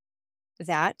exacerbated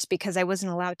that because I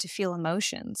wasn't allowed to feel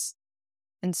emotions.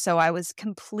 And so I was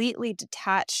completely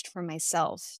detached from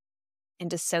myself and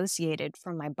dissociated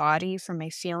from my body, from my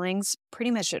feelings, pretty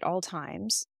much at all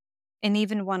times. And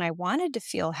even when I wanted to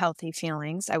feel healthy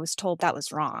feelings, I was told that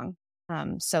was wrong.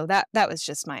 So that was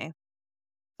just my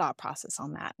thought process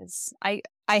on that. Is I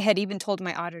had even told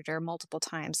my auditor multiple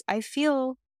times, I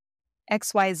feel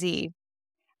XYZ.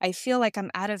 I feel like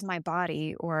I'm out of my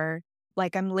body, or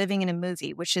like I'm living in a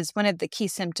movie, which is one of the key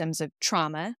symptoms of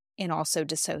trauma and also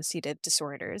dissociative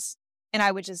disorders. And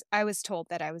I was told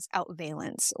that I was out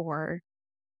valence or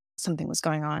something was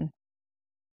going on.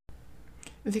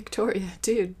 Victoria,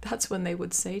 dude, that's when they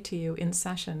would say to you in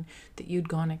session that you'd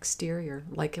gone exterior,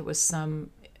 like it was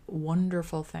some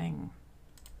wonderful thing.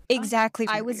 Exactly.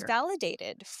 I was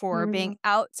validated for being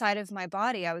outside of my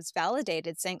body. I was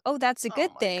validated saying, oh, that's a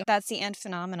good thing. God. That's the end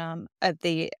phenomenon of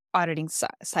the auditing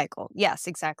cycle. Yes,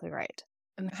 exactly right.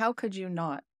 And how could you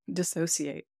not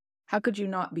dissociate? How could you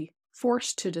not be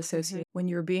forced to dissociate when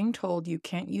you're being told you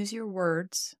can't use your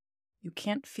words, you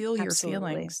can't feel your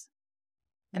feelings,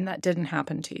 and that didn't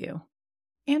happen to you?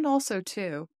 And also,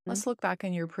 too, let's look back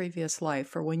in your previous life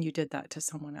for when you did that to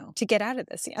someone else. To get out of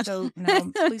this, yeah. So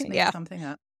now please make something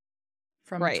up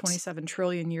from 27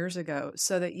 trillion years ago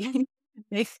so that you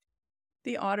make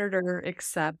the auditor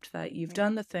accept that you've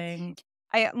done the thing.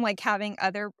 I am like having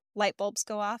other light bulbs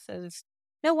go off of,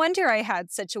 no wonder I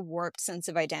had such a warped sense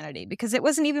of identity, because it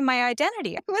wasn't even my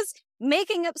identity. I was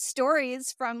making up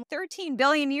stories from 13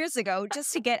 billion years ago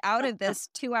just to get out of this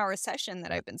 2-hour session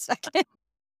that I've been stuck in.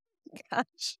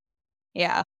 Gosh.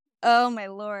 Yeah. Oh, my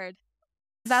Lord.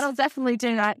 That'll definitely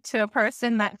do that to a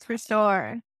person, that's for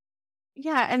sure.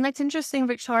 Yeah, and that's interesting,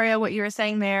 Victoria, what you were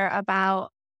saying there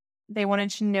about they wanted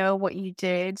to know what you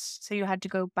did, so you had to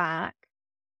go back.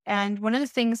 And one of the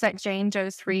things that Jane Doe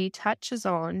 3 touches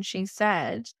on, she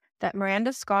said that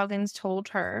Miranda Scoggins told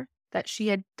her that she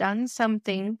had done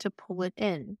something to pull it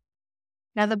in.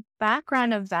 Now, the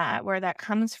background of that, where that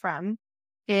comes from,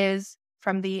 is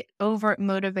from the overt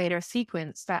motivator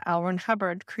sequence that L. Ron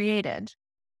Hubbard created.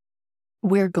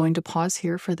 We're going to pause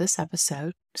here for this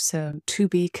episode. So to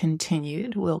be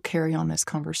continued, we'll carry on this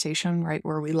conversation right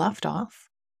where we left off.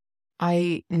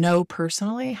 I know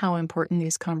personally how important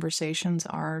these conversations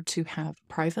are to have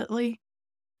privately,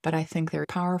 but I think they're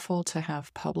powerful to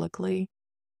have publicly.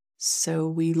 So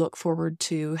we look forward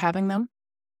to having them,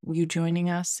 you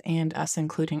joining us, and us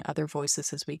including other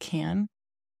voices as we can.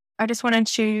 I just wanted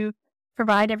to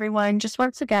provide everyone, just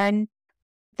once again,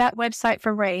 that website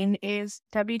for RAINN is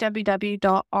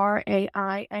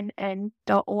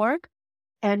www.rainn.org,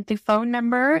 and the phone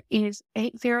number is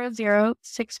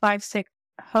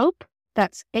 800-656-HOPE.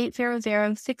 That's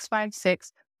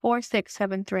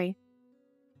 800-656-4673.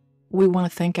 We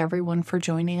want to thank everyone for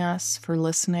joining us, for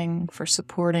listening, for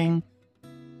supporting.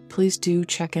 Please do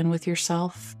check in with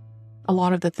yourself. A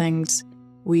lot of the things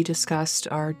we discussed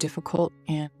are difficult,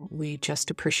 and we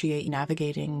just appreciate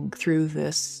navigating through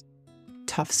this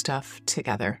tough stuff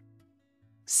together.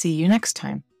 See you next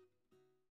time.